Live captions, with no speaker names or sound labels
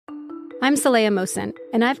I'm Saleha Mohsen,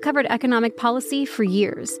 and I've covered economic policy for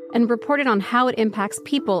years and reported on how it impacts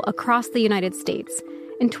people across the United States.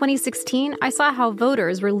 In 2016, I saw how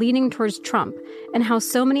voters were leaning towards Trump and how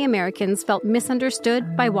so many Americans felt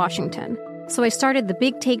misunderstood by Washington. So I started the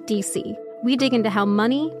Big Take DC. We dig into how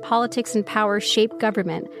money, politics, and power shape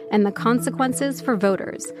government and the consequences for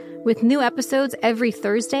voters. With new episodes every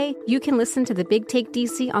Thursday, you can listen to the Big Take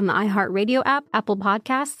DC on the iHeartRadio app, Apple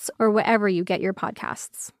Podcasts, or wherever you get your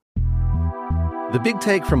podcasts. The Big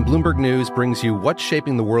Take from Bloomberg News brings you what's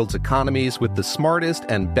shaping the world's economies with the smartest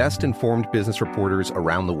and best-informed business reporters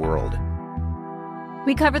around the world.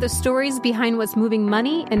 We cover the stories behind what's moving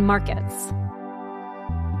money and markets,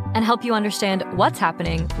 and help you understand what's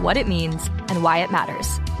happening, what it means, and why it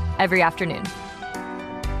matters every afternoon.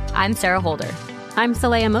 I'm Sarah Holder. I'm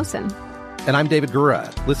Saleha Mohsen. And I'm David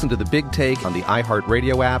Gura. Listen to The Big Take on the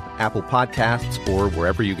iHeartRadio app, Apple Podcasts, or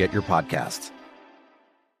wherever you get your podcasts.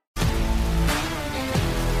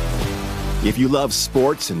 If you love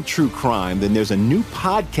sports and true crime, then there's a new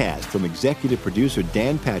podcast from executive producer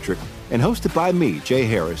Dan Patrick and hosted by me, Jay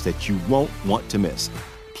Harris, that you won't want to miss.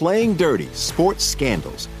 Playing Dirty: Sports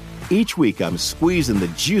Scandals. Each week, I'm squeezing the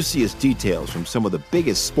juiciest details from some of the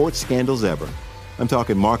biggest sports scandals ever. I'm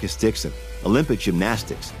talking Marcus Dixon, Olympic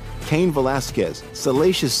gymnastics, Cain Velasquez,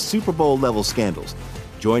 salacious Super Bowl-level scandals.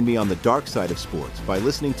 Join me on the dark side of sports by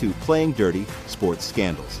listening to Playing Dirty: Sports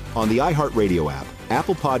Scandals on the iHeartRadio app,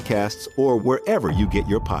 Apple Podcasts, or wherever you get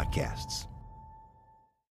your podcasts.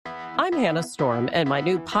 I'm Hannah Storm, and my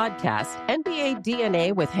new podcast, NBA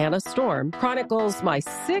DNA with Hannah Storm, chronicles my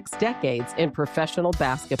 6 decades in professional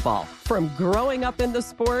basketball. From growing up in the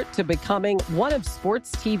sport to becoming one of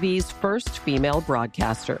sports TV's first female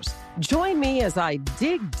broadcasters. Join me as I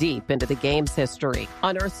dig deep into the game's history,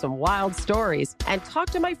 unearth some wild stories, and talk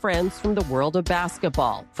to my friends from the world of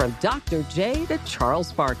basketball, from Dr. J to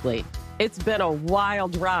Charles Barkley. It's been a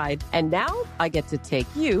wild ride, and now I get to take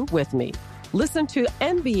you with me. Listen to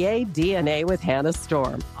NBA DNA with Hannah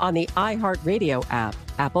Storm on the iHeartRadio app,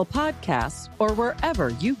 Apple Podcasts, or wherever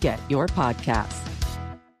you get your podcasts.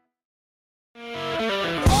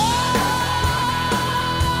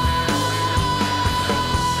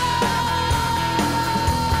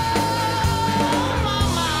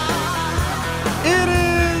 It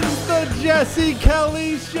is the Jesse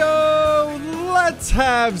Kelly Show. Let's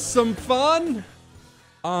have some fun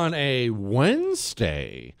on a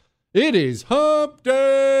Wednesday. It is Hump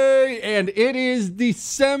Day, and it is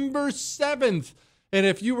December 7th. And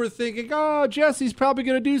if you were thinking, oh, Jesse's probably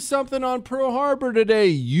going to do something on Pearl Harbor today,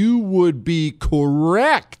 you would be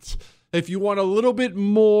correct. If you want a little bit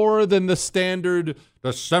more than the standard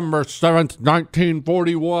December 7th,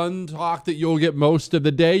 1941 talk that you'll get most of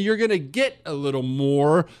the day, you're going to get a little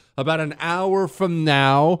more about an hour from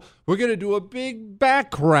now. We're going to do a big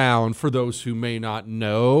background for those who may not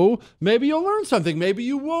know. Maybe you'll learn something, maybe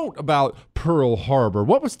you won't, about Pearl Harbor.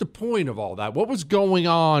 What was the point of all that? What was going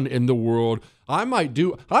on in the world? I might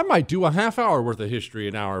do a half hour worth of history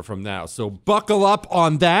an hour from now. So buckle up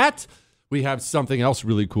on that. We have something else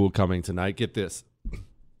really cool coming tonight. Get this.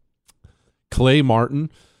 Clay Martin,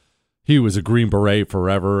 he was a Green Beret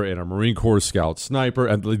forever and a Marine Corps Scout sniper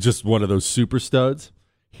and just one of those super studs.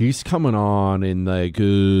 He's coming on in like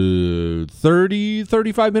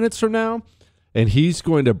 35 minutes from now, and he's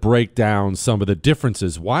going to break down some of the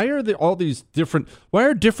differences. Why are there all these different, why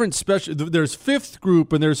are different special, there's 5th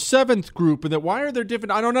group and there's 7th group, and why are there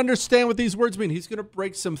different, I don't understand what these words mean. He's going to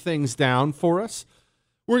break some things down for us.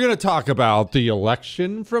 We're going to talk about the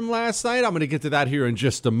election from last night. I'm going to get to that here in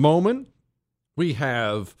just a moment. We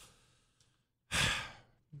have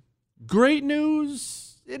great news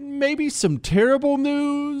and maybe some terrible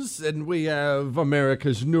news, and we have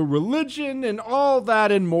America's new religion, and all that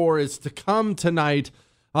and more is to come tonight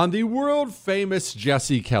on the world-famous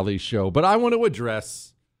Jesse Kelly Show. But I want to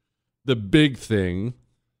address the big thing,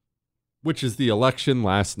 which is the election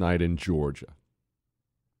last night in Georgia.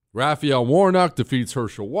 Raphael Warnock defeats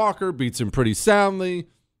Herschel Walker, beats him pretty soundly.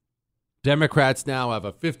 Democrats now have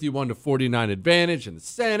a 51-49 advantage in the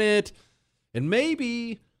Senate. And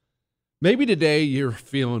maybe today you're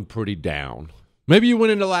feeling pretty down. Maybe you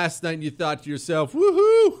went into last night and you thought to yourself,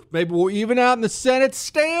 woohoo, maybe we'll even out in the Senate,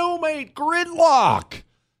 stalemate, gridlock.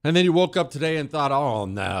 And then you woke up today and thought, oh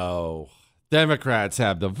no, Democrats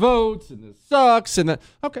have the votes and this sucks. And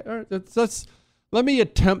okay, all right, let me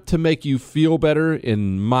attempt to make you feel better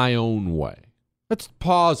in my own way. Let's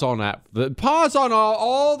pause on that. Pause on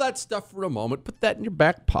all that stuff for a moment. Put that in your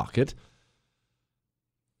back pocket.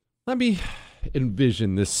 Let me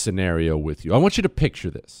envision this scenario with you. I want you to picture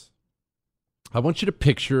this. I want you to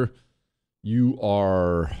picture you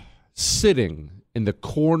are sitting in the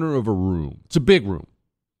corner of a room. It's a big room,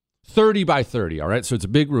 30 by 30, all right? So it's a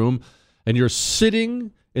big room, and you're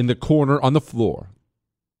sitting in the corner on the floor.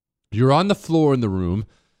 You're on the floor in the room,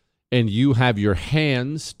 and you have your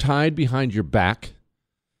hands tied behind your back,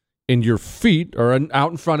 and your feet are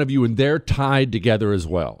out in front of you, and they're tied together as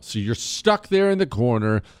well. So you're stuck there in the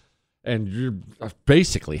corner, and you're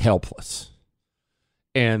basically helpless.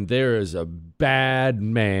 And there is a bad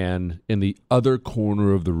man in the other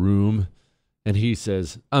corner of the room, and he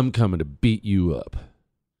says, I'm coming to beat you up.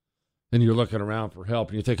 And you're looking around for help,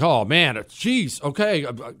 and you think, oh, man, geez, okay,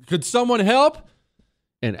 could someone help?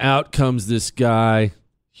 And out comes this guy,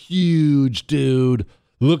 huge dude,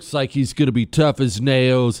 looks like he's going to be tough as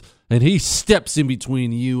nails, and he steps in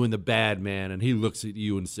between you and the bad man, and he looks at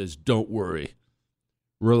you and says, don't worry,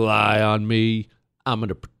 rely on me, I'm going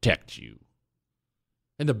to protect you.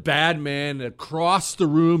 And the bad man across the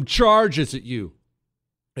room charges at you.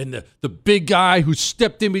 And the big guy who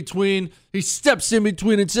stepped in between, he steps in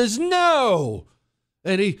between and says, no.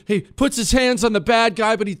 And he puts his hands on the bad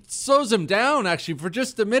guy, but he slows him down, actually, for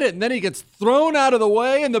just a minute. And then he gets thrown out of the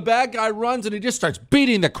way, and the bad guy runs, and he just starts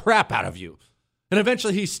beating the crap out of you. And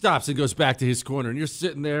eventually he stops and goes back to his corner. And you're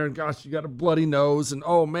sitting there, and gosh, you got a bloody nose. And,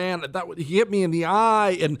 oh, man, he hit me in the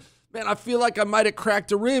eye. And, man, I feel like I might have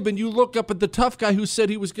cracked a rib. And you look up at the tough guy who said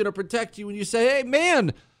he was going to protect you, and you say, hey,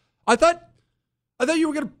 man, I thought you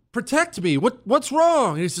were going to protect me. What's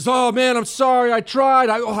wrong? And he says, oh, man, I'm sorry. I tried.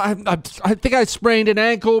 I think I sprained an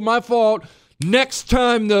ankle. My fault. Next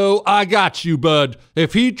time, though, I got you, bud.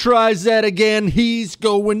 If he tries that again, he's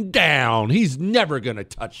going down. He's never going to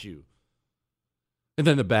touch you. And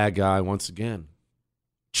then the bad guy, once again,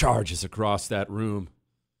 charges across that room.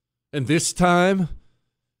 And this time,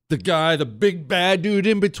 the big bad dude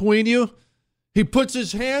in between you, he puts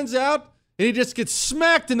his hands out, and he just gets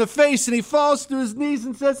smacked in the face, and he falls to his knees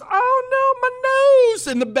and says, oh, no, my nose.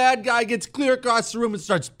 And the bad guy gets clear across the room and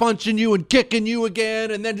starts punching you and kicking you again.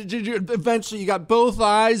 And then eventually you got both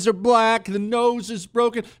eyes are black, the nose is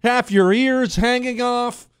broken, half your ears hanging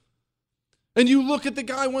off. And you look at the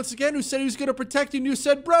guy once again who said he was going to protect you, and you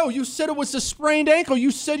said, bro, you said it was a sprained ankle.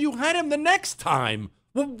 You said you had him the next time.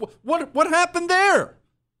 What happened there?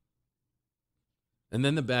 And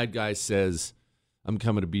then the bad guy says, I'm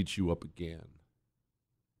coming to beat you up again.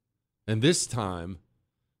 And this time,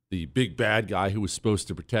 the big bad guy who was supposed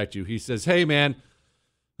to protect you, he says, hey, man,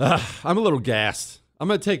 I'm a little gassed. I'm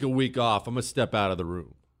going to take a week off. I'm going to step out of the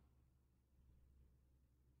room.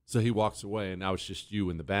 So he walks away, and now it's just you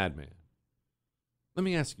and the bad man. Let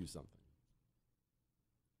me ask you something.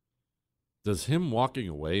 Does him walking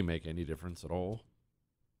away make any difference at all?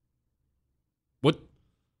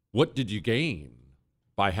 What did you gain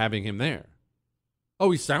by having him there?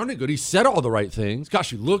 Oh, he sounded good. He said all the right things. Gosh,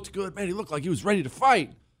 he looked good. Man, he looked like he was ready to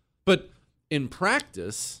fight. But in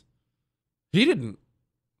practice, he didn't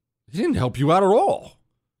help you out at all.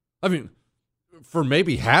 I mean, for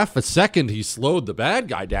maybe half a second, he slowed the bad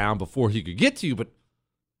guy down before he could get to you. But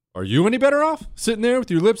are you any better off sitting there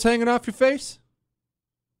with your lips hanging off your face?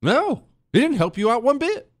 No, he didn't help you out one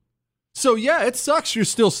bit. So, yeah, it sucks you're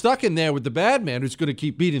still stuck in there with the bad man who's going to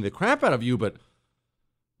keep beating the crap out of you, but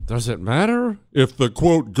does it matter if the,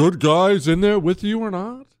 quote, good guy's in there with you or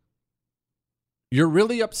not? You're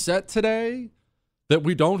really upset today that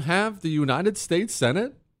we don't have the United States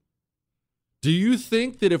Senate? Do you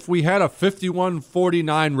think that if we had a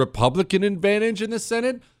 51-49 Republican advantage in the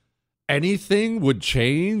Senate, anything would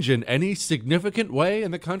change in any significant way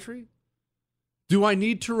in the country? Do I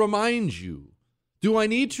need to remind you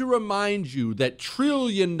that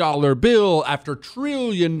trillion-dollar bill after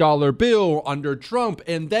trillion-dollar bill under Trump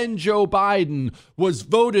and then Joe Biden was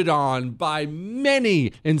voted on by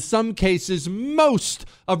many, in some cases most,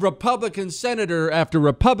 of Republican senator after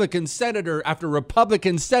Republican senator after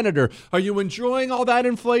Republican senator? Are you enjoying all that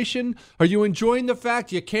inflation? Are you enjoying the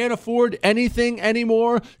fact you can't afford anything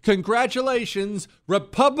anymore? Congratulations,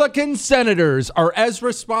 Republican senators are as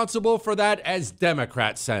responsible for that as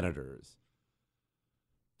Democrat senators.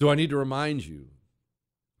 Do I need to remind you,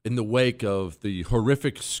 in the wake of the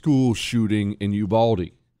horrific school shooting in Uvalde,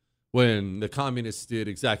 when the communists did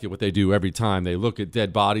exactly what they do every time? They look at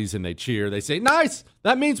dead bodies and they cheer. They say, nice,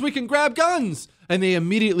 that means we can grab guns. And they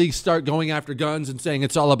immediately start going after guns and saying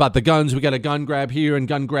it's all about the guns. We got a gun grab here and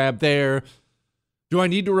gun grab there. Do I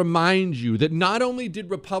need to remind you that not only did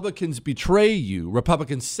Republicans betray you,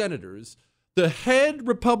 Republican senators, the head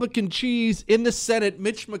Republican cheese in the Senate,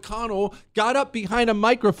 Mitch McConnell, got up behind a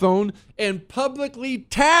microphone and publicly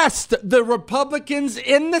tasked the Republicans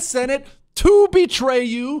in the Senate to betray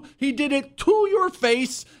you. He did it to your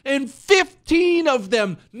face, and 15 of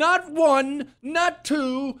them, not one, not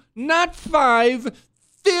two, not five,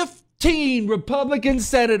 15 Republican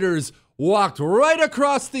senators walked right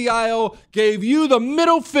across the aisle, gave you the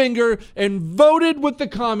middle finger, and voted with the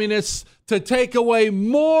communists to take away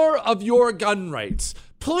more of your gun rights.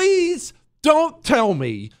 Please don't tell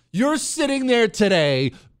me you're sitting there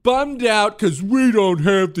today bummed out because we don't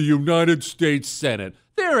have the United States Senate.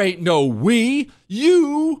 There ain't no we,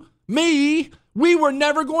 you, me. We were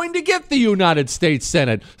never going to get the United States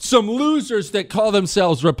Senate. Some losers that call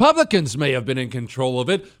themselves Republicans may have been in control of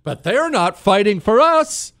it, but they're not fighting for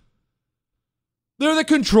us. They're the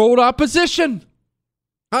controlled opposition.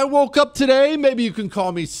 I woke up today, maybe you can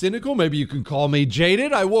call me cynical, maybe you can call me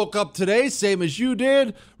jaded. I woke up today, same as you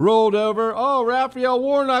did, rolled over, Raphael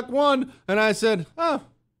Warnock won, and I said, I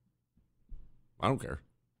don't care.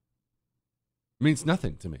 It means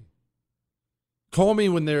nothing to me. Call me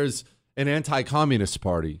when there's an anti-communist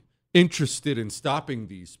party interested in stopping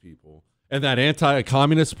these people, and that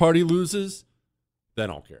anti-communist party loses, then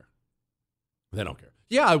I'll care. Then I'll care.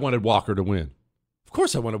 Yeah, I wanted Walker to win. Of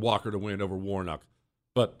course I wanted Walker to win over Warnock.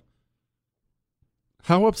 But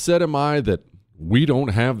how upset am I that we don't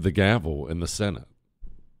have the gavel in the Senate?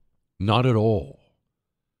 Not at all.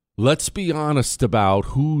 Let's be honest about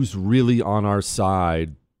who's really on our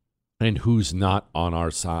side and who's not on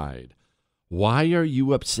our side. Why are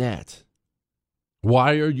you upset?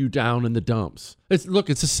 Why are you down in the dumps? It's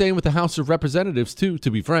the same with the House of Representatives, too,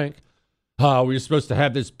 to be frank. We were supposed to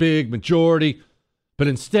have this big majority. But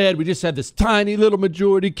instead, we just had this tiny little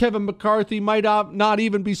majority. Kevin McCarthy might not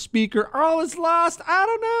even be speaker. All is lost. I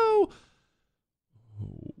don't know.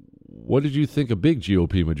 What did you think a big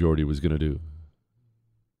GOP majority was going to do?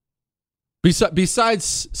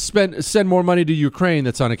 Besides send more money to Ukraine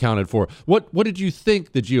that's unaccounted for, what did you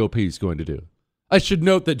think the GOP is going to do? I should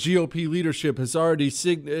note that GOP leadership has already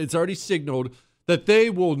signaled that they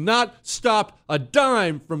will not stop a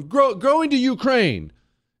dime from going to Ukraine.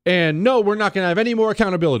 And no, we're not going to have any more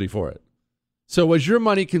accountability for it. So as your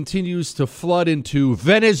money continues to flood into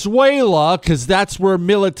Venezuela, because that's where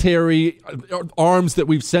military arms that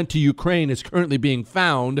we've sent to Ukraine is currently being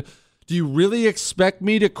found, do you really expect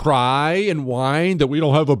me to cry and whine that we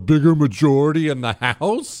don't have a bigger majority in the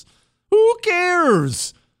House? Who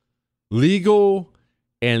cares? Legal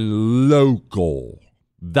and local.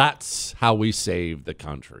 That's how we save the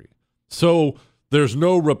country. So there's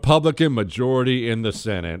no Republican majority in the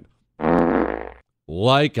Senate.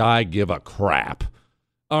 Like I give a crap.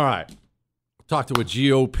 All right. Talk to a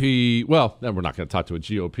GOP. Well, then we're not going to talk to a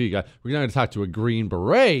GOP guy. We're going to talk to a Green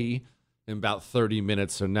Beret in about 30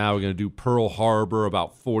 minutes from now. We're going to do Pearl Harbor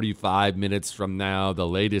about 45 minutes from now. The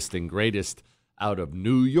latest and greatest out of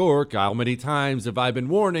New York. How many times have I been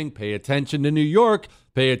warning? Pay attention to New York.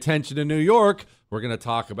 Pay attention to New York. We're going to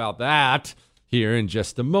talk about that here in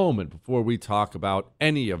just a moment. Before we talk about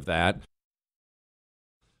any of that,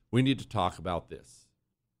 we need to talk about this.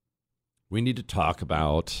 We need to talk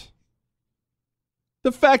about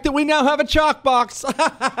the fact that we now have a chalk box.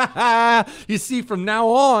 You see, from now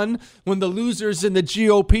on, when the losers in the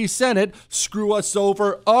GOP Senate screw us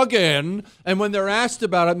over again, and when they're asked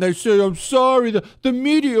about it and they say, I'm sorry, the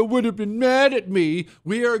media would have been mad at me,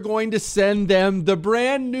 we are going to send them the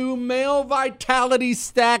brand new Male Vitality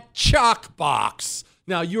Stack chalk box.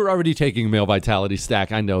 Now, you're already taking Male Vitality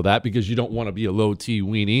Stack. I know that because you don't want to be a low T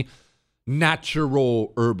weenie.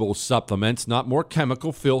 Natural herbal supplements, not more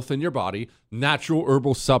chemical filth in your body. Natural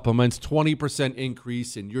herbal supplements, 20%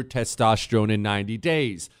 increase in your testosterone in 90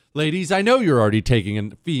 days. Ladies, I know you're already taking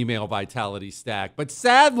a female vitality stack, but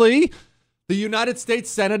sadly, the United States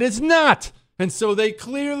Senate is not. And so they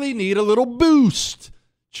clearly need a little boost.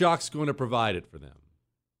 Chalk's going to provide it for them.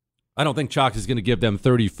 I don't think Chalk is going to give them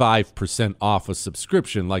 35% off a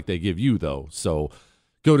subscription like they give you, though. So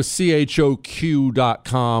go to CHOQ.com,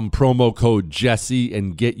 promo code Jesse,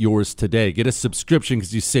 and get yours today. Get a subscription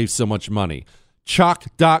because you save so much money.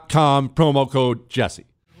 Chalk.com, promo code Jesse.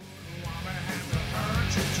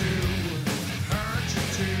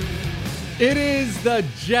 It is the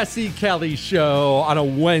Jesse Kelly Show on a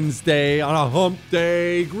Wednesday, on a hump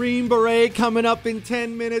day. Green Beret coming up in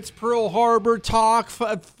 10 minutes. Pearl Harbor talk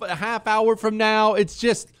a half hour from now.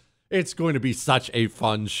 It's going to be such a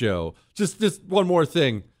fun show. Just one more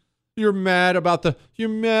thing. You're mad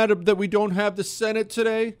that we don't have the Senate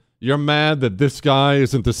today? You're mad that this guy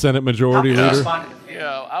isn't the Senate majority leader?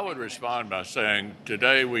 Yeah, I would respond by saying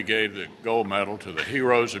today we gave the gold medal to the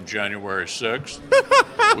heroes of January 6th.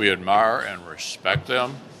 We admire and respect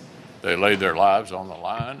them. They laid their lives on the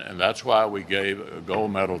line, and that's why we gave a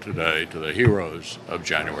gold medal today to the heroes of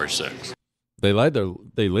January 6th. They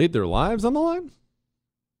laid their lives on the line?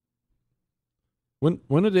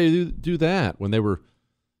 When did they do that? When they were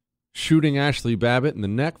shooting Ashley Babbitt in the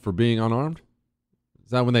neck for being unarmed?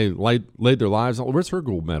 Is that when they laid their lives on? Where's her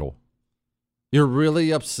gold medal? You're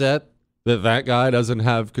really upset that guy doesn't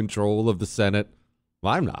have control of the Senate?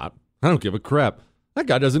 Well, I'm not. I don't give a crap. That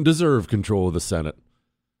guy doesn't deserve control of the Senate.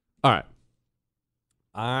 All right.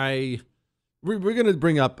 We're going to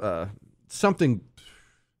bring up something.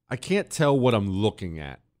 I can't tell what I'm looking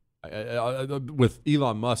at with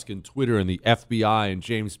Elon Musk and Twitter and the FBI and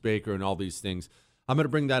James Baker and all these things. I'm going to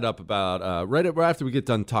bring that up about right after we get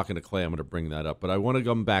done talking to Clay. I'm going to bring that up. But I want to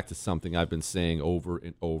come back to something I've been saying over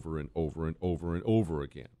and over and over and over and over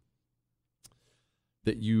again.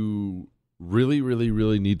 That you really, really,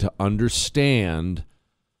 really need to understand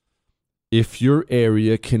if your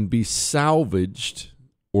area can be salvaged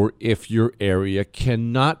or if your area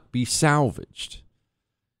cannot be salvaged.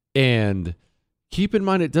 And keep in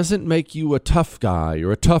mind, it doesn't make you a tough guy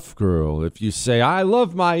or a tough girl if you say, I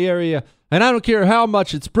love my area and I don't care how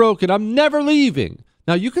much it's broken, I'm never leaving.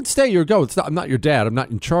 Now, you can stay or go. I'm not your dad. I'm not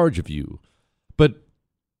in charge of you. But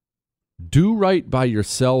do right by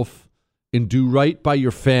yourself and do right by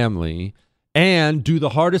your family and do the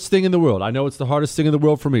hardest thing in the world. I know it's the hardest thing in the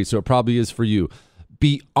world for me, so it probably is for you.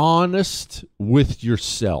 Be honest with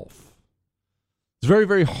yourself. It's very,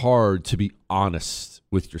 very hard to be honest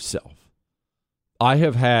with yourself. I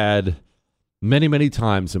have had many, many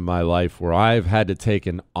times in my life where I've had to take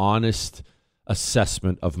an honest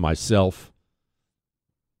assessment of myself.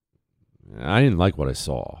 I didn't like what I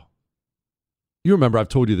saw. You remember I've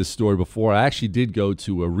told you this story before. I actually did go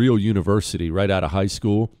to a real university right out of high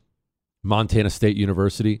school, Montana State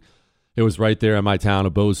University. It was right there in my town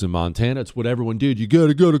of Bozeman, Montana. It's what everyone did. You got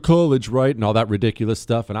to go to college, right? And all that ridiculous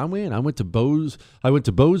stuff. And I went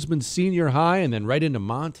to Bozeman Senior High and then right into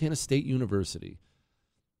Montana State University.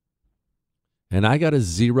 And I got a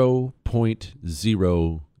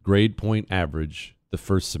 0.0 grade point average the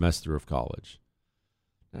first semester of college.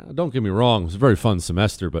 Now, don't get me wrong, it was a very fun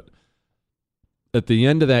semester, but at the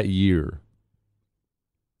end of that year,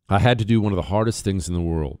 I had to do one of the hardest things in the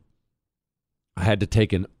world. I had to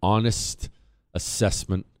take an honest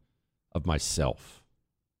assessment of myself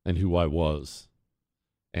and who I was.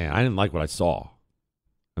 And I didn't like what I saw.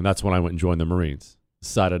 And that's when I went and joined the Marines.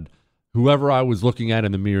 Decided whoever I was looking at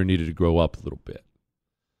in the mirror needed to grow up a little bit.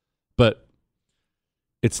 But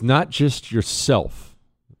it's not just yourself.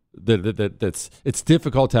 It's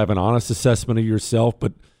difficult to have an honest assessment of yourself,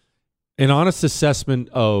 but an honest assessment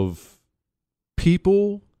of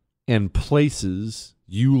people and places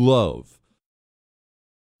you love.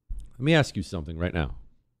 Let me ask you something right now.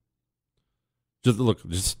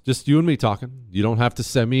 Just you and me talking. You don't have to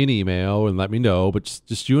send me an email and let me know, but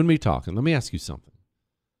just you and me talking. Let me ask you something.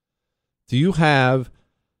 Do you have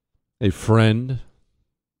a friend,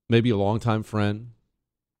 maybe a longtime friend,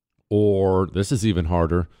 or this is even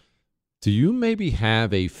harder, do you maybe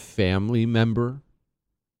have a family member,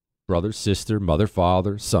 brother, sister, mother,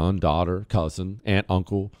 father, son, daughter, cousin, aunt,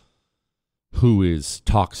 uncle, who is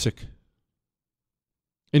toxic?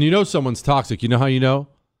 And you know someone's toxic. You know how you know?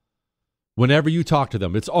 Whenever you talk to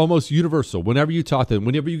them, it's almost universal. Whenever you talk to them,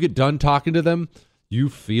 whenever you get done talking to them, you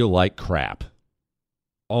feel like crap.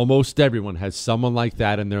 Almost everyone has someone like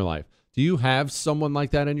that in their life. Do you have someone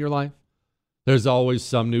like that in your life? There's always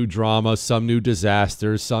some new drama, some new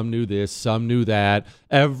disaster, some new this, some new that,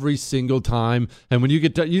 every single time. And when you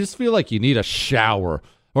get done, you just feel like you need a shower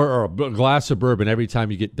or a glass of bourbon every time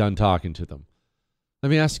you get done talking to them. Let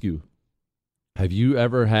me ask you, have you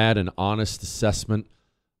ever had an honest assessment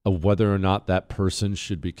of whether or not that person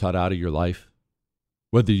should be cut out of your life?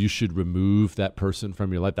 Whether you should remove that person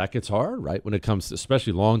from your life? That gets hard, right? When it comes to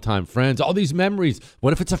especially longtime friends, all these memories.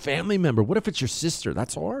 What if it's a family member? What if it's your sister?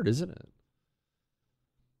 That's hard, isn't it?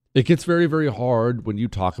 It gets very, very hard when you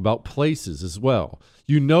talk about places as well.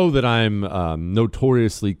 You know that I'm a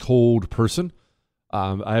notoriously cold person.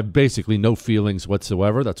 I have basically no feelings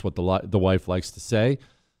whatsoever. That's what the wife likes to say.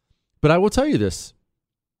 But I will tell you this.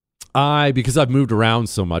 Because I've moved around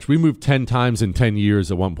so much. We moved 10 times in 10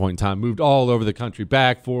 years at one point in time. Moved all over the country.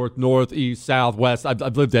 Back, forth, north, east, south, west.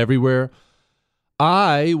 I've lived everywhere.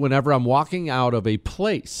 Whenever I'm walking out of a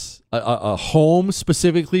place, a home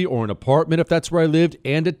specifically, or an apartment if that's where I lived,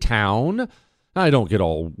 and a town, I don't get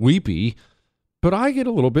all weepy, but I get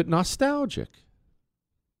a little bit nostalgic.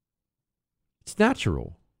 It's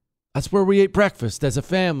natural. That's where we ate breakfast as a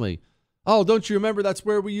family. Oh, don't you remember that's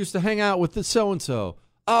where we used to hang out with the so-and-so?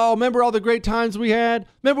 Oh, remember all the great times we had?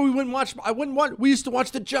 Remember we used to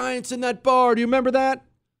watch the Giants in that bar. Do you remember that?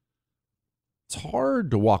 It's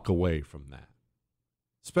hard to walk away from that.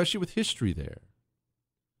 especially with history there.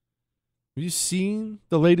 Have you seen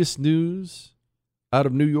the latest news out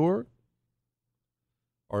of New York?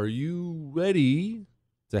 Are you ready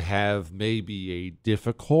to have maybe a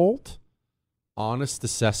difficult, honest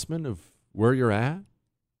assessment of where you're at?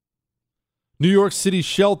 New York City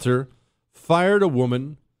shelter fired a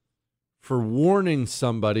woman for warning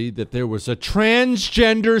somebody that there was a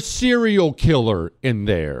transgender serial killer in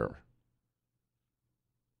there.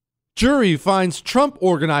 Jury finds Trump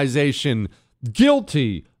organization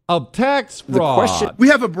guilty of tax fraud. We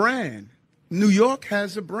have a brand. New York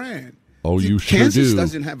has a brand. Oh, you sure do. Kansas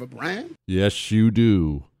doesn't have a brand. Yes, you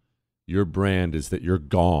do. Your brand is that you're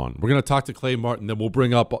gone. We're going to talk to Clay Martin, then we'll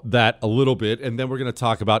bring up that a little bit, and then we're going to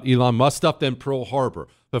talk about Elon Musk stuff, then Pearl Harbor.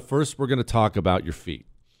 But first, we're going to talk about your feet.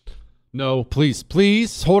 No, please,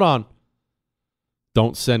 hold on.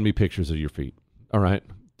 Don't send me pictures of your feet, all right?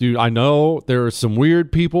 Dude, I know there are some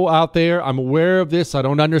weird people out there. I'm aware of this. I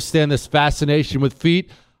don't understand this fascination with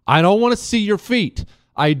feet. I don't want to see your feet.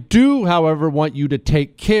 I do, however, want you to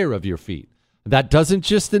take care of your feet. That doesn't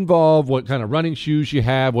just involve what kind of running shoes you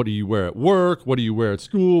have. What do you wear at work? What do you wear at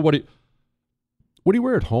school? What do you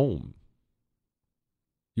wear at home?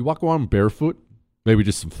 You walk around barefoot? Maybe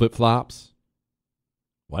just some flip-flops?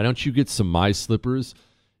 Why don't you get some My Slippers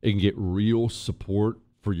and get real support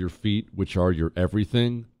for your feet, which are your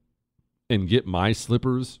everything, and get My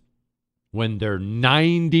Slippers when they're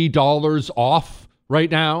 $90 off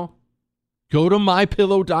right now? Go to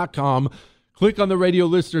MyPillow.com, click on the radio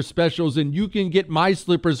listener specials, and you can get My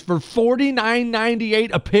Slippers for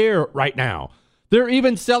 $49.98 a pair right now. They're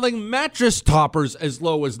even selling mattress toppers as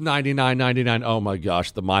low as $99.99. Oh my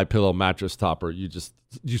gosh, the MyPillow mattress topper, you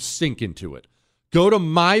sink into it. Go to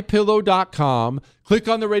MyPillow.com, click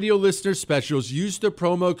on the radio listener specials, use the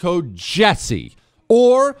promo code Jesse,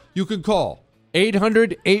 or you can call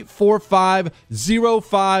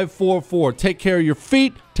 800-845-0544. Take care of your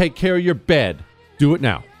feet. Take care of your bed. Do it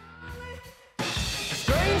now.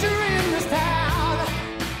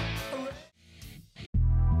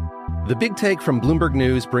 The Big Take from Bloomberg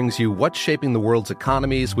News brings you what's shaping the world's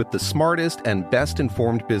economies with the smartest and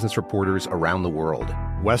best-informed business reporters around the world.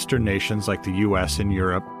 Western nations like the U.S. and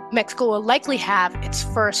Europe. Mexico will likely have its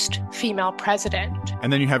first female president.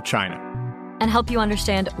 And then you have China. And help you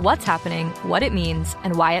understand what's happening, what it means,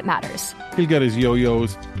 and why it matters. He'll get his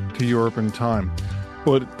yo-yos to Europe in time.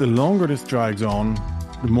 But the longer this drags on,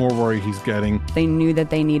 the more worried he's getting. They knew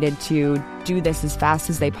that they needed to do this as fast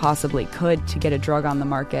as they possibly could to get a drug on the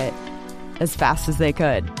market as fast as they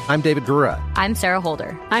could. I'm David Gura. I'm Sarah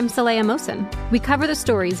Holder. I'm Saleha Mohsen. We cover the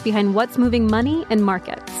stories behind what's moving money and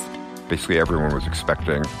markets. Basically, everyone was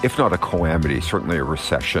expecting, if not a calamity, certainly a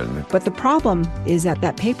recession. But the problem is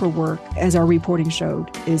that paperwork, as our reporting showed,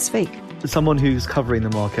 is fake. As someone who's covering the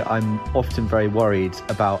market, I'm often very worried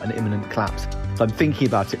about an imminent collapse. So I'm thinking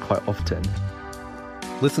about it quite often.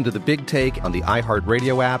 Listen to The Big Take on the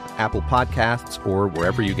iHeartRadio app, Apple Podcasts, or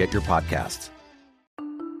wherever you get your podcasts.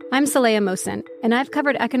 I'm Saleha Mohsen, and I've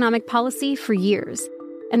covered economic policy for years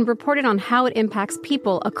and reported on how it impacts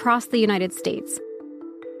people across the United States.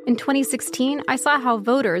 In 2016, I saw how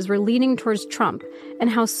voters were leaning towards Trump and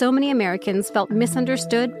how so many Americans felt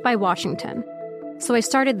misunderstood by Washington. So I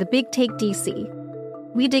started The Big Take DC.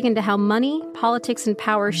 We dig into how money, politics, and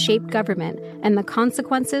power shape government and the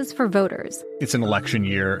consequences for voters. It's an election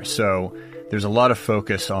year, so there's a lot of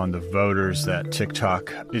focus on the voters that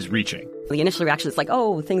TikTok is reaching. The initial reaction is like,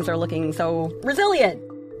 oh, things are looking so resilient.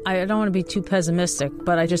 I don't want to be too pessimistic,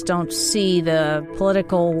 but I just don't see the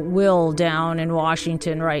political will down in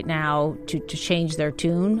Washington right now to change their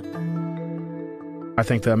tune. I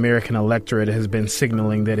think the American electorate has been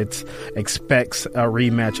signaling that it expects a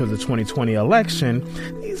rematch of the 2020 election.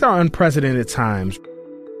 These are unprecedented times.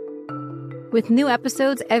 With new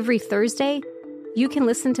episodes every Thursday, you can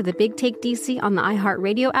listen to The Big Take DC on the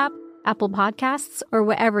iHeartRadio app, Apple Podcasts, or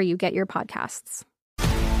wherever you get your podcasts.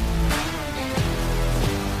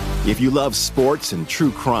 If you love sports and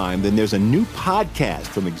true crime, then there's a new podcast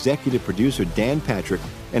from executive producer Dan Patrick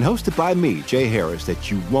and hosted by me, Jay Harris, that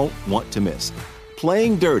you won't want to miss.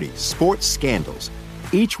 Playing Dirty: Sports Scandals.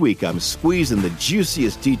 Each week, I'm squeezing the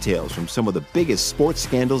juiciest details from some of the biggest sports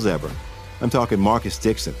scandals ever. I'm talking Marcus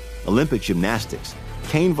Dixon, Olympic gymnastics,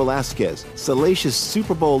 Cain Velasquez, salacious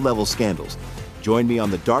Super Bowl-level scandals. Join me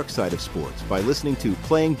on the dark side of sports by listening to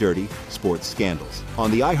Playing Dirty: Sports Scandals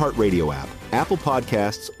on the iHeartRadio app, Apple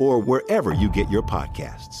Podcasts, or wherever you get your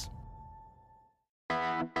podcasts.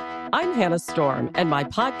 I'm Hannah Storm, and my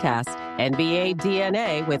podcast, NBA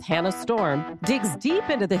DNA with Hannah Storm digs deep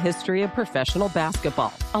into the history of professional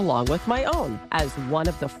basketball, along with my own, as one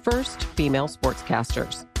of the first female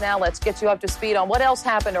sportscasters. Now let's get you up to speed on what else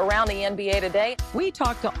happened around the NBA today. We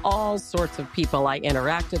talked to all sorts of people I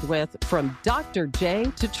interacted with, from Dr.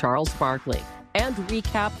 J to Charles Barkley, and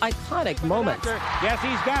recap iconic moments. Yes,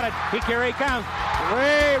 he's got it. Here he comes.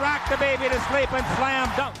 We rock the baby to sleep and slam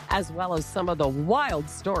dunk. As well as some of the wild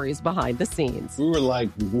stories behind the scenes. We were like,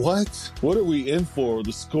 what? What are we in for?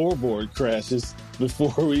 The scoreboard crashes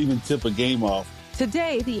before we even tip a game off.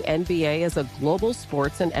 Today, the NBA is a global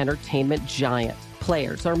sports and entertainment giant.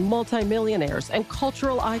 Players are multimillionaires and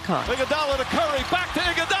cultural icons. Iguodala to Curry, back to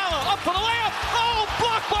Iguodala, up for the layup. Oh,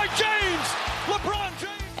 blocked by James. LeBron James.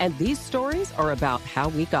 And these stories are about how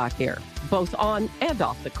we got here, both on and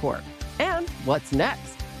off the court. And what's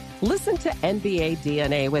next? Listen to NBA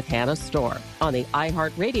DNA with Hannah Storm on the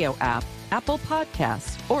iHeartRadio app, Apple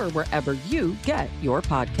Podcasts, or wherever you get your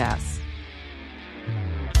podcasts.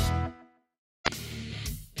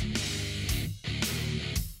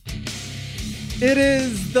 It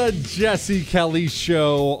is the Jesse Kelly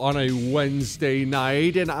Show on a Wednesday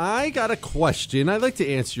night, and I got a question. I like to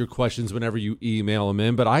answer your questions whenever you email them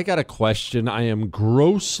in, but I got a question I am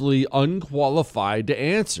grossly unqualified to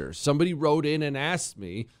answer. Somebody wrote in and asked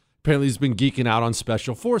me, apparently he's been geeking out on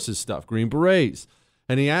Special Forces stuff, Green Berets,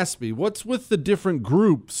 and he asked me, what's with the different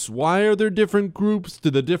groups? Why are there different groups? Do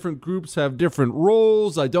the different groups have different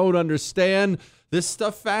roles? I don't understand. This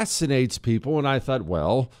stuff fascinates people, and I thought,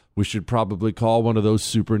 well, we should probably call one of those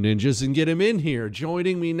super ninjas and get him in here.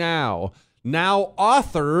 Joining me now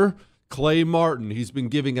author Clay Martin. He's been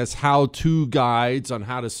giving us how-to guides on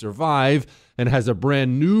how to survive and has a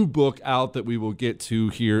brand new book out that we will get to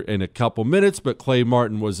here in a couple minutes. But Clay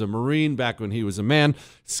Martin was a Marine back when he was a man,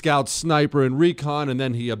 scout, sniper, and recon, and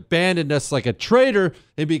then he abandoned us like a traitor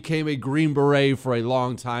and became a Green Beret for a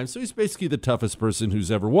long time. So he's basically the toughest person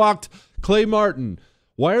who's ever walked. Clay Martin,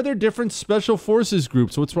 why are there different special forces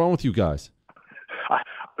groups? What's wrong with you guys? I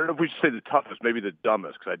don't know if we should say the toughest, maybe the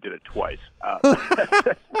dumbest, because I did it twice.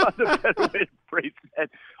 That's not the better way to phrase that.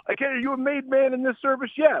 Like, hey, are you a made man in this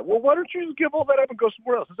service? Yeah. Well, why don't you just give all that up and go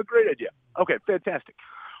somewhere else? It's a great idea. Okay, fantastic.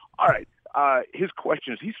 All right. His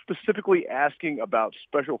question is, he's specifically asking about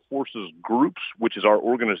Special Forces groups, which is our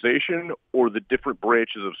organization, or the different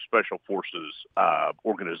branches of Special Forces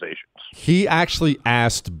organizations. He actually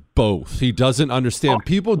asked both. He doesn't understand.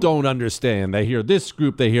 People don't understand. They hear this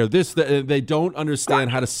group, they hear this. They don't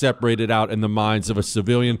understand how to separate it out in the minds of a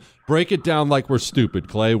civilian. Break it down like we're stupid,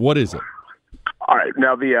 Clay. What is it? All right.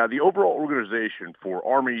 Now, the overall organization for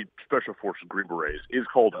Army Special Forces Green Berets is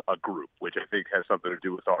called a group, which I think has something to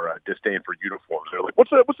do with our disdain for uniforms. They're like,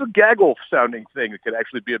 what's a gaggle-sounding thing that could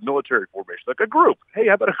actually be a military formation? Like a group. Hey,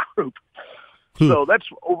 how about a group? So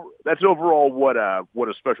that's overall what a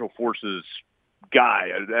Special Forces guy,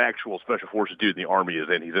 an actual Special Forces dude in the Army is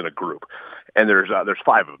in. He's in a group, and there's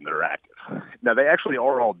 5 of them that are active. Now, they actually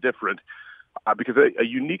are all different. Because a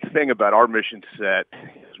unique thing about our mission set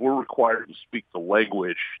is we're required to speak the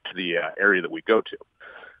language to the area that we go to.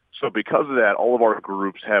 So because of that, all of our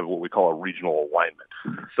groups have what we call a regional alignment.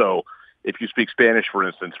 So if you speak Spanish, for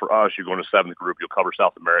instance, for us, you're going to 7th group, you'll cover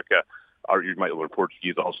South America, or you might learn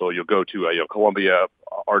Portuguese also. You'll go to Colombia,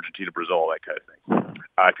 Argentina, Brazil, all that kind of thing.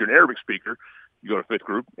 If you're an Arabic speaker, you go to 5th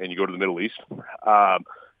group, and you go to the Middle East.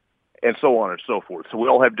 And so on and so forth. So we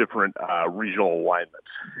all have different regional alignments.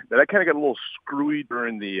 Now, that kind of got a little screwy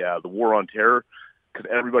during the War on Terror because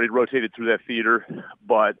everybody rotated through that theater.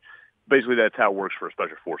 But basically, that's how it works for a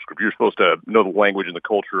Special Force group. You're supposed to know the language and the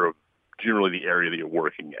culture of generally the area that you're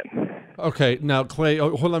working in. Okay. Now, Clay,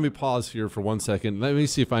 let me pause here for 1 second. Let me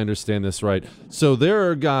see if I understand this right. So there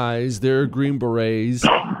are guys, there are Green Berets,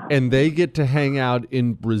 and they get to hang out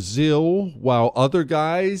in Brazil while other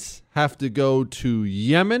guys have to go to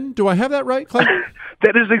Yemen. Do I have that right, Clay?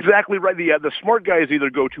 That is exactly right. The smart guys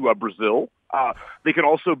either go to Brazil. They can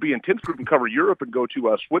also be in 10th group and cover Europe and go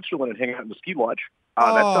to Switzerland and hang out in the ski lodge.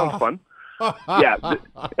 That sounds fun. Yeah.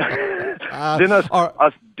 Then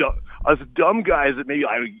us dumb guys that maybe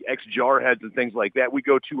ex-jarheads and things like that, we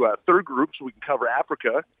go to 3rd group so we can cover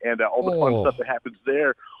Africa and all the fun stuff that happens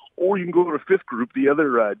there. Or you can go to 5th group, the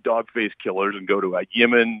other dog-faced killers, and go to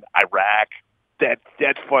Yemen, Iraq.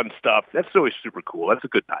 That's fun stuff. That's always super cool. That's a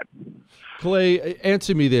good time. Clay,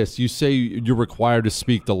 answer me this. You say you're required to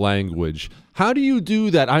speak the language. How do you do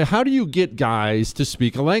that? How do you get guys to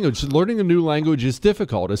speak a language? Learning a new language is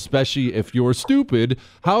difficult, especially if you're stupid.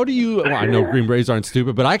 How do you... Well, I know Green Berets aren't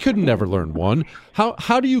stupid, but I could never learn one.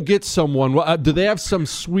 How do you get someone... do they have some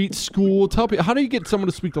sweet school? Tell me, how do you get someone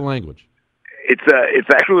to speak the language? It's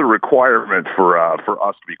actually a requirement for us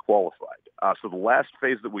to be qualified. So the last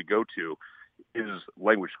phase that we go to is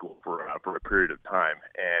language school for a period of time,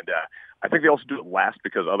 and I think they also do it last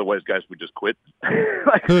because otherwise guys would just quit.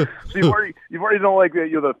 So you've already done like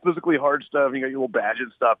the physically hard stuff. You got your little badge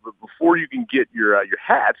and stuff, but before you can get your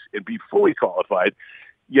hats and be fully qualified,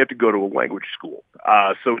 you have to go to a language school.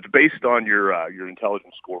 So it's based on your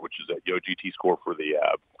intelligence score, which is a GT score for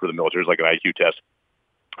the military. It's like an IQ test.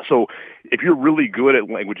 So if you're really good at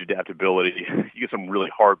language adaptability, you get some really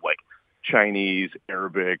hard like Chinese,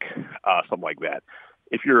 Arabic, something like that.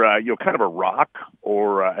 If you're kind of a rock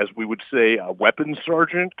or as we would say a weapons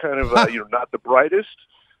sergeant, kind of not the brightest,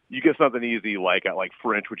 you get something easy like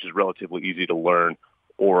French, which is relatively easy to learn,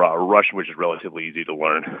 or Russian, which is relatively easy to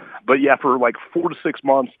learn. But yeah, for like 4 to 6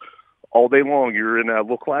 months, all day long, you're in a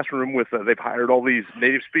little classroom with they've hired all these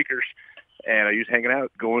native speakers, and you're just hanging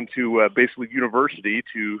out, going to basically university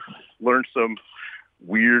to learn some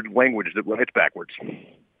weird language that writes backwards.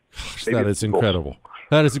 That is incredible.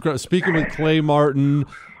 That is incredible. Speaking with Clay Martin,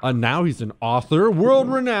 now he's an author,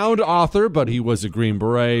 world-renowned author, but he was a Green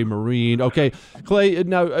Beret, Marine. Okay, Clay,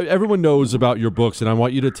 now everyone knows about your books, and I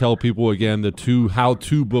want you to tell people again the 2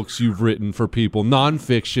 how-to books you've written for people,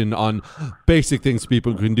 nonfiction on basic things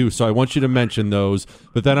people can do. So I want you to mention those,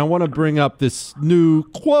 but then I want to bring up this new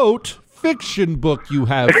quote fiction book you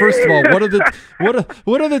have. First of all, what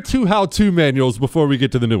are the 2 how-to manuals before we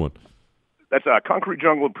get to the new one? That's Concrete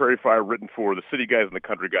Jungle and Prairie Fire, written for the city guys and the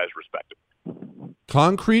country guys, respectively.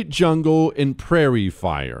 Concrete Jungle and Prairie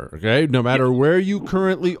Fire, okay? No matter where you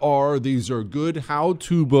currently are, these are good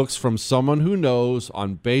how-to books from someone who knows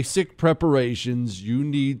on basic preparations you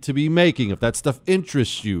need to be making. If that stuff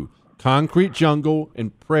interests you, Concrete Jungle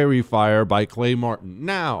and Prairie Fire by Clay Martin.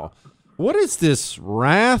 Now, what is this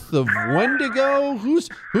Wrath of Wendigo? Who's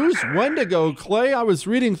Wendigo, Clay? I was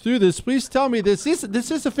reading through this. Please tell me this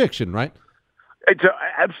is a fiction, right? It's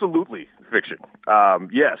absolutely fiction.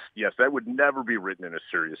 Yes, that would never be written in a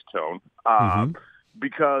serious tone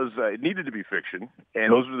because it needed to be fiction,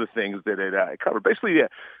 and those are the things that it covered. Basically,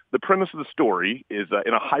 the premise of the story is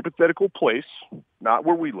in a hypothetical place, not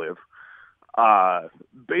where we live.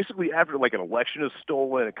 Basically, after like an election is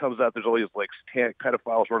stolen, it comes out there's all these like satanic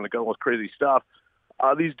pedophiles running the gun, all this crazy stuff.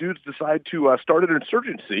 These dudes decide to start an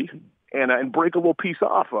insurgency and break a little piece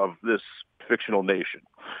off of this fictional nation.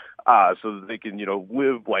 So that they can,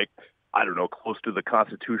 live like, I don't know, close to the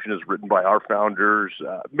Constitution as written by our founders,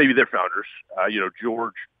 maybe their founders,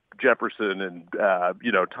 George Jefferson and,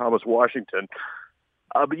 Thomas Washington.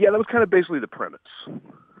 But yeah, that was kind of basically the premise.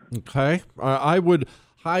 Okay. I would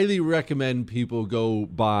highly recommend people go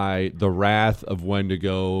buy The Wrath of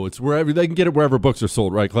Wendigo. It's wherever they can get it, wherever books are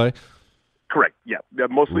sold, right, Clay? Correct. Yeah.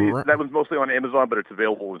 That was mostly on Amazon, but it's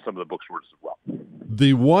available in some of the bookstores as well.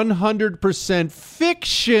 The 100%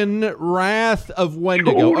 fiction Wrath of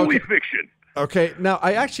Wendigo. Totally fiction. Okay. Now,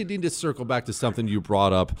 I actually need to circle back to something you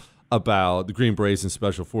brought up about the Green Berets and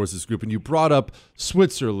Special Forces Group, and you brought up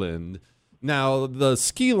Switzerland. Now, the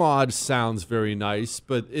ski lodge sounds very nice,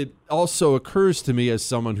 but it also occurs to me as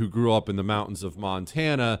someone who grew up in the mountains of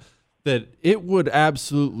Montana that it would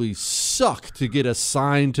absolutely suck to get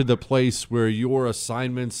assigned to the place where your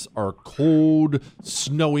assignments are cold,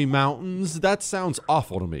 snowy mountains. That sounds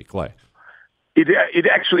awful to me, Clay. It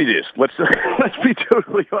actually is. Let's be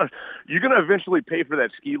totally honest. You're going to eventually pay for that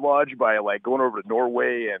ski lodge by like going over to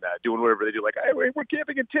Norway and doing whatever they do. Like, hey, we're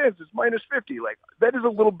camping in tents. It's minus 50. Like that is a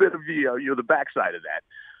little bit of the backside of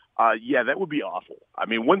that. Yeah, that would be awful. I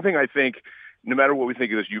mean, one thing I think, no matter what we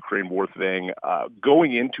think of this Ukraine war thing,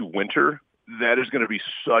 going into winter, that is going to be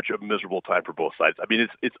such a miserable time for both sides. I mean,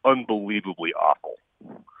 it's unbelievably awful.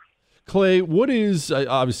 Clay, what is,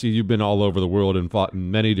 obviously you've been all over the world and fought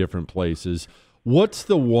in many different places. What's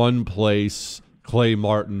the one place Clay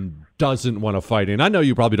Martin doesn't want to fight in? I know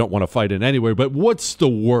you probably don't want to fight in anywhere, but what's the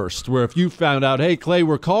worst where if you found out, hey, Clay,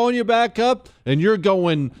 we're calling you back up and you're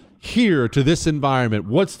going here to this environment,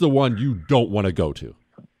 what's the one you don't want to go to?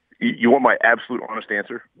 You want my absolute honest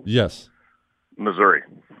answer? Yes. Missouri.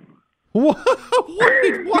 What?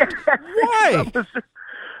 Why?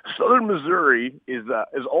 Southern Missouri is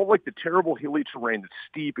all like the terrible hilly terrain that's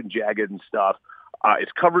steep and jagged and stuff.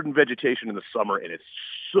 It's covered in vegetation in the summer, and it's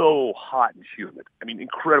so hot and humid. I mean,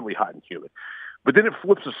 incredibly hot and humid. But then it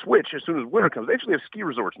flips a switch as soon as winter comes. They actually have ski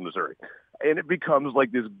resorts in Missouri. And it becomes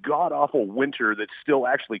like this god-awful winter that still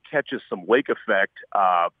actually catches some lake effect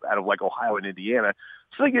out of like Ohio and Indiana.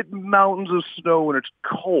 So they get mountains of snow and it's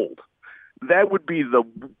cold. That would be the,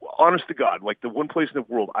 honest to God, like the one place in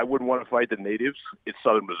the world I wouldn't want to fight the natives. It's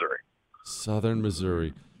Southern Missouri. Southern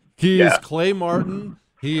Missouri. He is Clay Martin.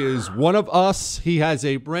 He is one of us. He has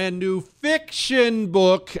a brand new fiction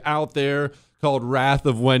book out there called Wrath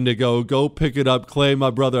of Wendigo. Go pick it up. Clay,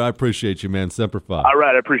 my brother, I appreciate you, man. Semper Fi. All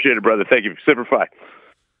right, I appreciate it, brother. Thank you. Semper Fi.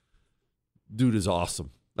 Dude is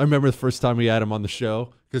awesome. I remember the first time we had him on the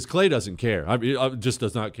show, because Clay doesn't care. I mean, just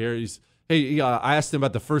does not care. I asked him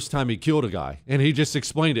about the first time he killed a guy, and he just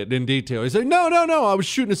explained it in detail. He said, no, I was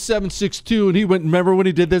shooting a 7.62, and he went, remember when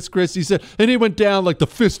he did this, Chris? He said, and he went down like the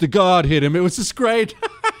fist of God hit him. It was just great.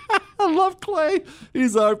 I love Clay.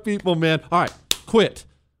 He's our people, man. All right, quit.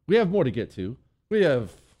 We have more to get to. We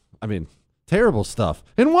have, terrible stuff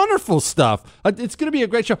and wonderful stuff. It's going to be a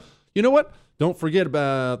great show. You know what? Don't forget,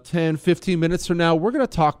 about 10, 15 minutes from now, we're going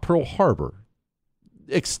to talk Pearl Harbor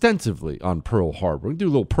extensively on Pearl Harbor. We can do a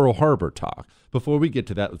little Pearl Harbor talk. Before we get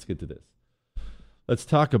to that, let's get to this. Let's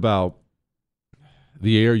talk about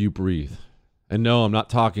the air you breathe. And no, I'm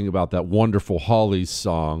not talking about that wonderful Hollies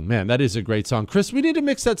song. Man, that is a great song. Chris, we need to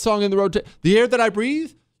mix that song in the road. The Air That I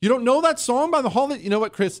Breathe? You don't know that song by the Hollies? You know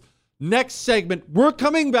what, Chris? Next segment, we're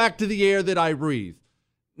coming back to The Air That I Breathe.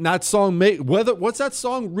 That song, what's that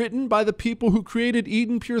song written by the people who created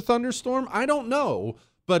Eden Pure Thunderstorm? I don't know,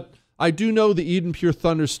 but I do know the Eden Pure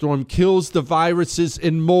Thunderstorm kills the viruses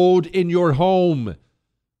and mold in your home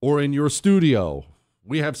or in your studio.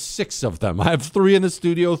 We have 6 of them. I have 3 in the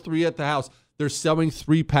studio, 3 at the house. They're selling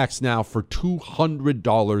 3-packs now for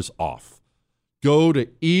 $200 off. Go to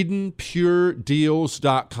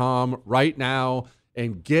EdenPureDeals.com right now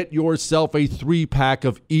and get yourself a 3-pack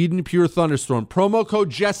of Eden Pure Thunderstorm. Promo code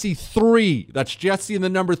Jesse3. That's Jesse and the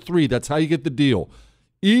number 3. That's how you get the deal.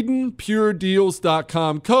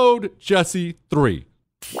 EdenPureDeals.com. Code Jesse3.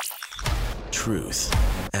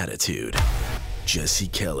 Truth. Attitude. Jesse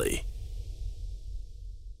Kelly.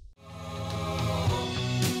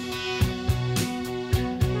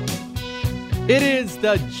 It is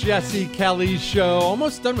the Jesse Kelly Show.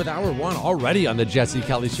 Almost done with hour 1 already on the Jesse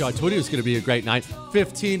Kelly Show. I told you it was going to be a great night.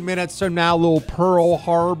 15 minutes from now, a little Pearl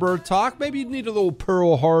Harbor talk. Maybe you need a little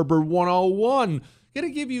Pearl Harbor 101. Going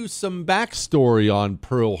to give you some backstory on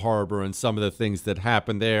Pearl Harbor and some of the things that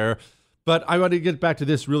happened there. But I want to get back to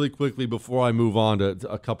this really quickly before I move on to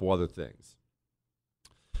a couple other things.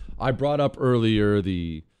 I brought up earlier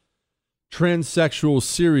the transsexual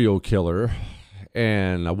serial killer,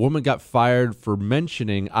 and a woman got fired for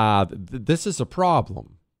mentioning, this is a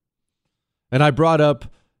problem. And I brought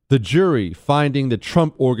up the jury finding the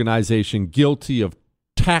Trump organization guilty of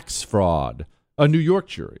tax fraud, a New York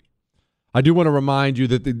jury. I do want to remind you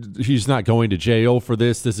that he's not going to jail for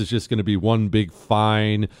this. This is just going to be one big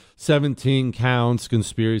fine, 17 counts,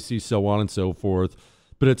 conspiracy, so on and so forth.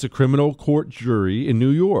 But it's a criminal court jury in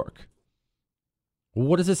New York. Well,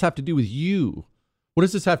 what does this have to do with you? What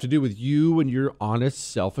does this have to do with you and your honest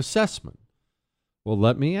self-assessment? Well,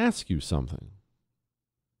 let me ask you something.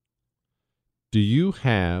 Do you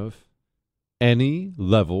have any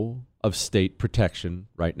level of state protection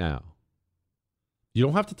right now? You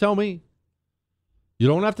don't have to tell me. You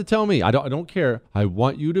don't have to tell me. I don't care. I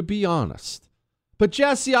want you to be honest. But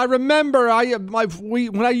Jesse, I remember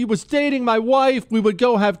when I was dating my wife, we would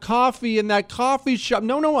go have coffee in that coffee shop.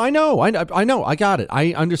 No, I know. I got it.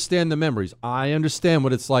 I understand the memories. I understand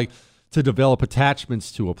what it's like to develop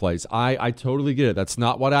attachments to a place. I totally get it. That's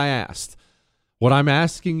not what I asked. What I'm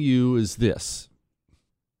asking you is this.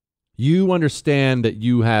 You understand that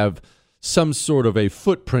you have some sort of a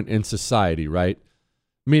footprint in society, right?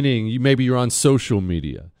 Meaning maybe you're on social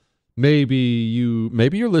media. Maybe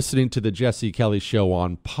you're listening to the Jesse Kelly Show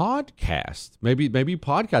on podcast. Maybe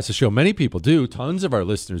podcast a show. Many people do. Tons of our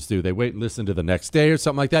listeners do. They wait and listen to the next day or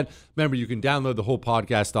something like that. Remember, you can download the whole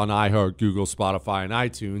podcast on iHeart, Google, Spotify, and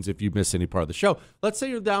iTunes if you miss any part of the show. Let's say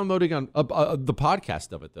you're downloading on the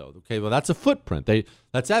podcast of it, though. Okay, well, that's a footprint.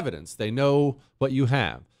 That's evidence. They know what you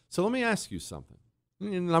have. So let me ask you something.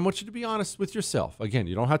 And I want you to be honest with yourself. Again,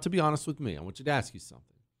 you don't have to be honest with me. I want you to ask you something.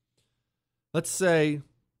 Let's say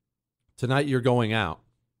tonight you're going out.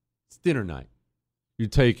 It's dinner night. You're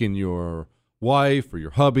taking your wife or your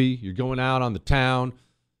hubby. You're going out on the town.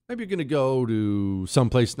 Maybe you're going to go to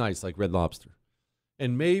someplace nice like Red Lobster.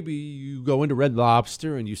 And maybe you go into Red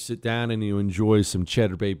Lobster and you sit down and you enjoy some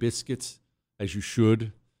Cheddar Bay biscuits, as you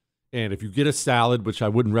should. And if you get a salad, which I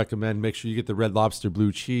wouldn't recommend, make sure you get the Red Lobster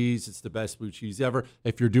blue cheese. It's the best blue cheese ever.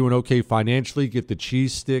 If you're doing okay financially, get the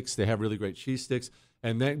cheese sticks. They have really great cheese sticks.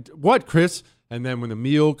 And then, what, Chris? And then when the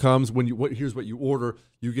meal comes, here's what you order.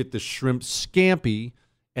 You get the shrimp scampi,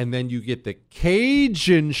 and then you get the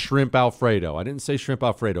Cajun shrimp Alfredo. I didn't say shrimp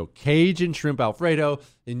Alfredo. Cajun shrimp Alfredo.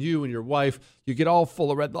 And you and your wife, you get all full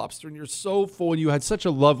of Red Lobster, and you're so full, and you had such a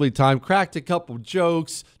lovely time, cracked a couple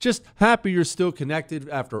jokes, just happy you're still connected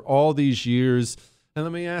after all these years. And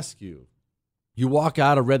let me ask you, you walk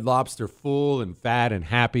out of Red Lobster full and fat and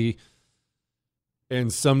happy,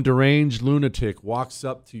 and some deranged lunatic walks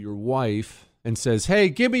up to your wife and says, hey,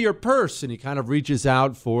 give me your purse. And he kind of reaches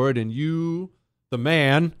out for it, and you, the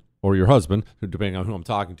man, or your husband, depending on who I'm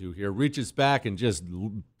talking to here, reaches back and just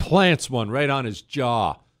plants one right on his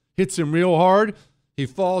jaw. Hits him real hard. He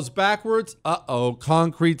falls backwards. Uh-oh,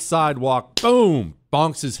 concrete sidewalk. Boom.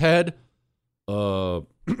 Bonks his head.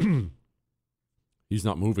 He's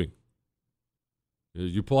not moving.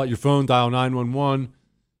 You pull out your phone, dial 911.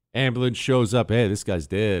 Ambulance shows up. Hey, this guy's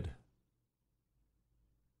dead.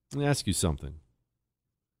 Let me ask you something.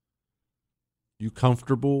 You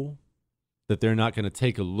comfortable that they're not going to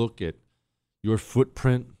take a look at your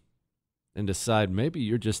footprint and decide maybe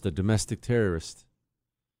you're just a domestic terrorist?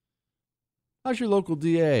 How's your local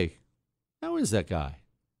DA? How is that guy?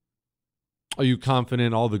 Are you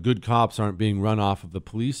confident all the good cops aren't being run off of the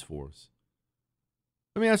police force?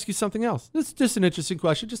 Let me ask you something else. This is just an interesting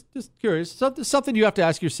question, just curious. Something you have to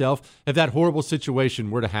ask yourself if that horrible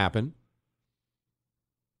situation were to happen.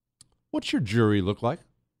 What's your jury look like?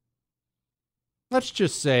 Let's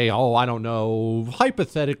just say, I don't know,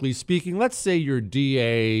 hypothetically speaking, let's say your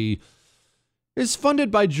DA is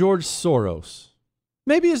funded by George Soros.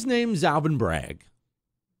 Maybe his name's Alvin Bragg,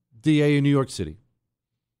 DA in New York City.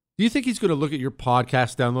 Do you think he's going to look at your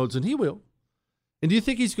podcast downloads? And he will. And do you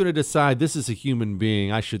think he's going to decide this is a human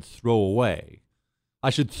being I should throw away? I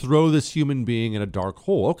should throw this human being in a dark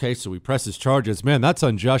hole. Okay, so he presses charges. Man, that's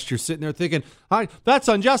unjust. You're sitting there thinking, that's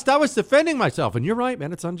unjust. I was defending myself. And you're right,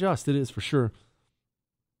 man. It's unjust. It is for sure.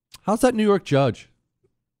 How's that New York judge?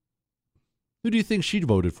 Who do you think she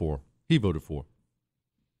voted for? He voted for.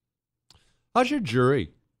 How's your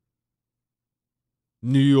jury?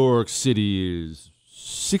 New York City is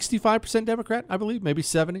 65% Democrat, I believe, maybe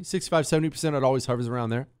 70, 65, 70%. It always hovers around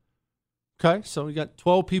there. Okay, so you got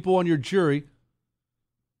 12 people on your jury.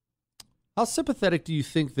 How sympathetic do you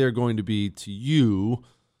think they're going to be to you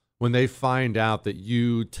when they find out that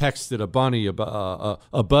you texted a buddy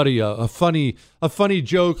a funny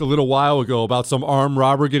joke a little while ago about some armed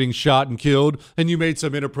robber getting shot and killed, and you made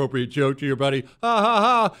some inappropriate joke to your buddy? Ha ha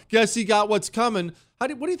ha! Guess he got what's coming.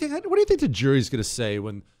 What do you think the jury's going to say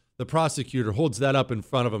when the prosecutor holds that up in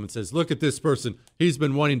front of him and says, look at this person. He's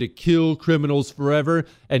been wanting to kill criminals forever,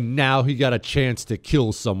 and now he got a chance to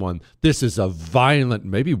kill someone. This is a violent,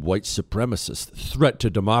 maybe white supremacist threat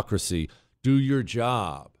to democracy. Do your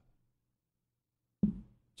job.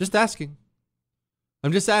 Just asking.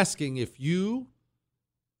 I'm just asking if you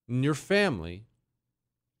and your family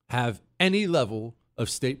have any level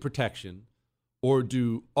of state protection, or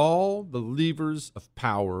do all the levers of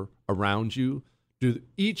power around you, do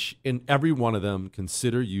each and every one of them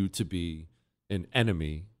consider you to be an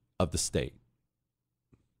enemy of the state?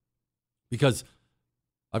 Because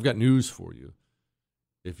I've got news for you.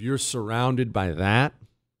 If you're surrounded by that,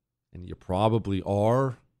 and you probably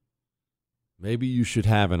are, maybe you should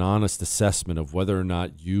have an honest assessment of whether or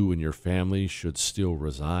not you and your family should still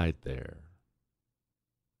reside there.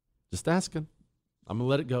 Just asking. I'm going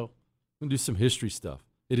to let it go. I'm going to do some history stuff.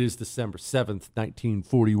 It is December 7th,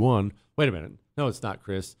 1941. Wait a minute. No, it's not,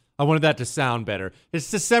 Chris. I wanted that to sound better. It's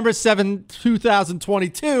December 7th,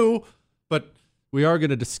 2022, but we are going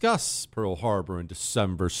to discuss Pearl Harbor in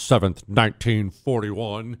December 7th,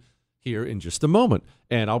 1941 here in just a moment.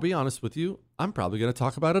 And I'll be honest with you, I'm probably going to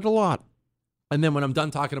talk about it a lot. And then when I'm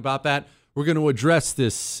done talking about that, we're going to address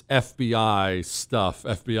this FBI stuff,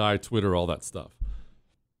 FBI, Twitter, all that stuff.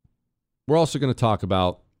 We're also going to talk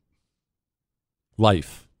about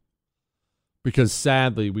life. Because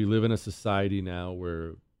sadly, we live in a society now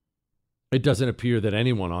where it doesn't appear that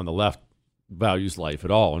anyone on the left values life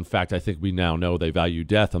at all. In fact, I think we now know they value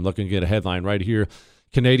death. I'm looking at a headline right here.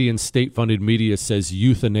 Canadian state-funded media says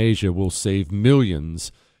euthanasia will save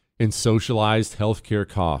millions in socialized healthcare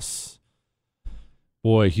costs.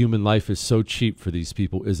 Boy, human life is so cheap for these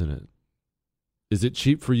people, isn't it? Is it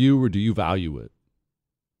cheap for you, or do you value it?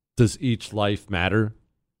 Does each life matter?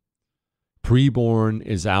 Preborn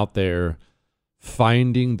is out there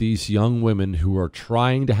finding these young women who are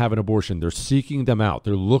trying to have an abortion. They're seeking them out.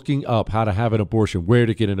 They're looking up how to have an abortion, where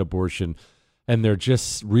to get an abortion. And they're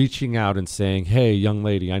just reaching out and saying, hey, young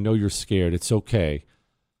lady, I know you're scared. It's okay.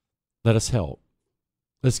 Let us help.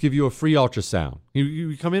 Let's give you a free ultrasound.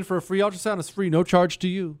 You come in for a free ultrasound. It's free, no charge to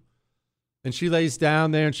you. And she lays down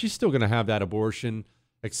there, and she's still going to have that abortion,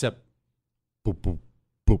 except boop, boop,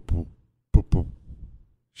 boop, boop, boop, boop.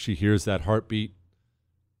 She hears that heartbeat,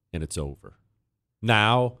 and it's over.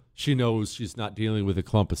 Now she knows she's not dealing with a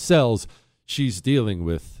clump of cells. She's dealing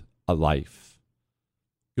with a life.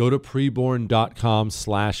 Go to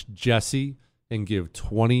preborn.com/Jesse and give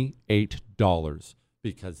 $28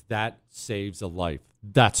 because that saves a life.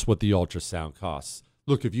 That's what the ultrasound costs.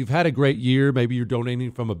 Look, if you've had a great year, maybe you're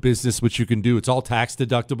donating from a business, which you can do. It's all tax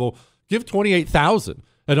deductible. Give $28,000.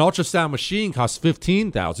 An ultrasound machine costs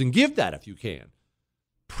 $15,000. Give that if you can.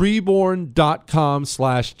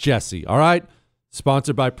 Preborn.com/Jesse. All right?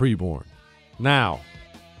 Sponsored by Preborn. Now,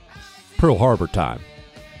 Pearl Harbor time.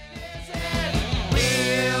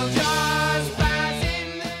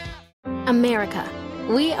 America.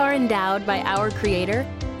 We are endowed by our Creator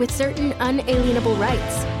with certain unalienable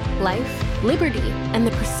rights: life, liberty, and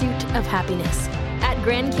the pursuit of happiness. At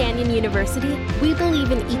Grand Canyon University, we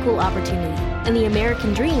believe in equal opportunity, and the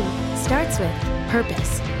American dream starts with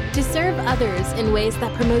purpose. To serve others in ways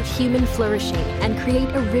that promote human flourishing and create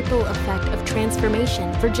a ripple effect of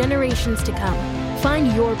transformation for generations to come.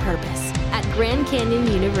 Find your purpose at Grand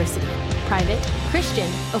Canyon University. Private,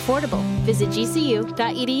 Christian, affordable. Visit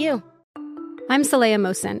gcu.edu. I'm Saleha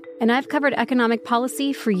Mohsen, and I've covered economic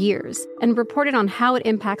policy for years and reported on how it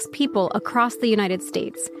impacts people across the United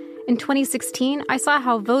States. In 2016, I saw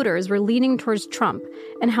how voters were leaning towards Trump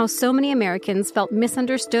and how so many Americans felt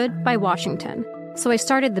misunderstood by Washington. So I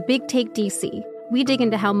started The Big Take DC. We dig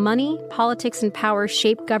into how money, politics, and power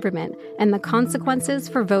shape government and the consequences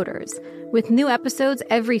for voters. With new episodes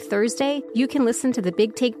every Thursday, you can listen to The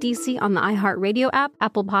Big Take DC on the iHeartRadio app,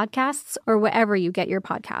 Apple Podcasts, or wherever you get your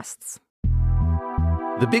podcasts.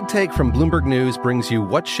 The Big Take from Bloomberg News brings you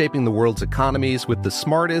what's shaping the world's economies with the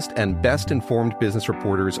smartest and best-informed business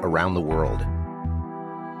reporters around the world.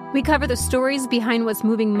 We cover the stories behind what's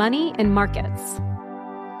moving money and markets.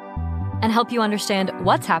 And help you understand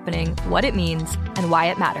what's happening, what it means, and why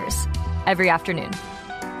it matters. Every afternoon.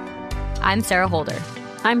 I'm Sarah Holder.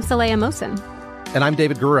 I'm Saleha Mohsen. And I'm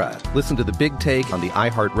David Gura. Listen to The Big Take on the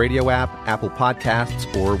iHeartRadio app, Apple Podcasts,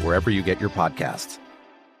 or wherever you get your podcasts.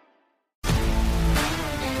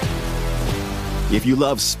 If you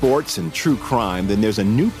love sports and true crime, then there's a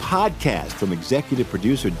new podcast from executive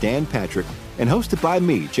producer Dan Patrick and hosted by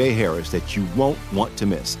me, Jay Harris, that you won't want to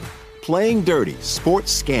miss. Playing Dirty: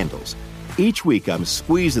 Sports Scandals. Each week, I'm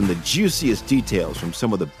squeezing the juiciest details from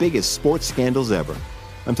some of the biggest sports scandals ever.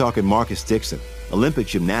 I'm talking Marcus Dixon, Olympic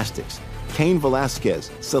gymnastics, Cain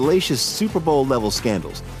Velasquez, salacious Super Bowl-level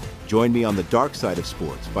scandals. Join me on the dark side of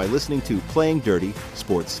sports by listening to Playing Dirty: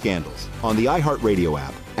 Sports Scandals on the iHeartRadio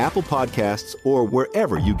app, Apple Podcasts, or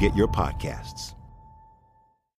wherever you get your podcasts.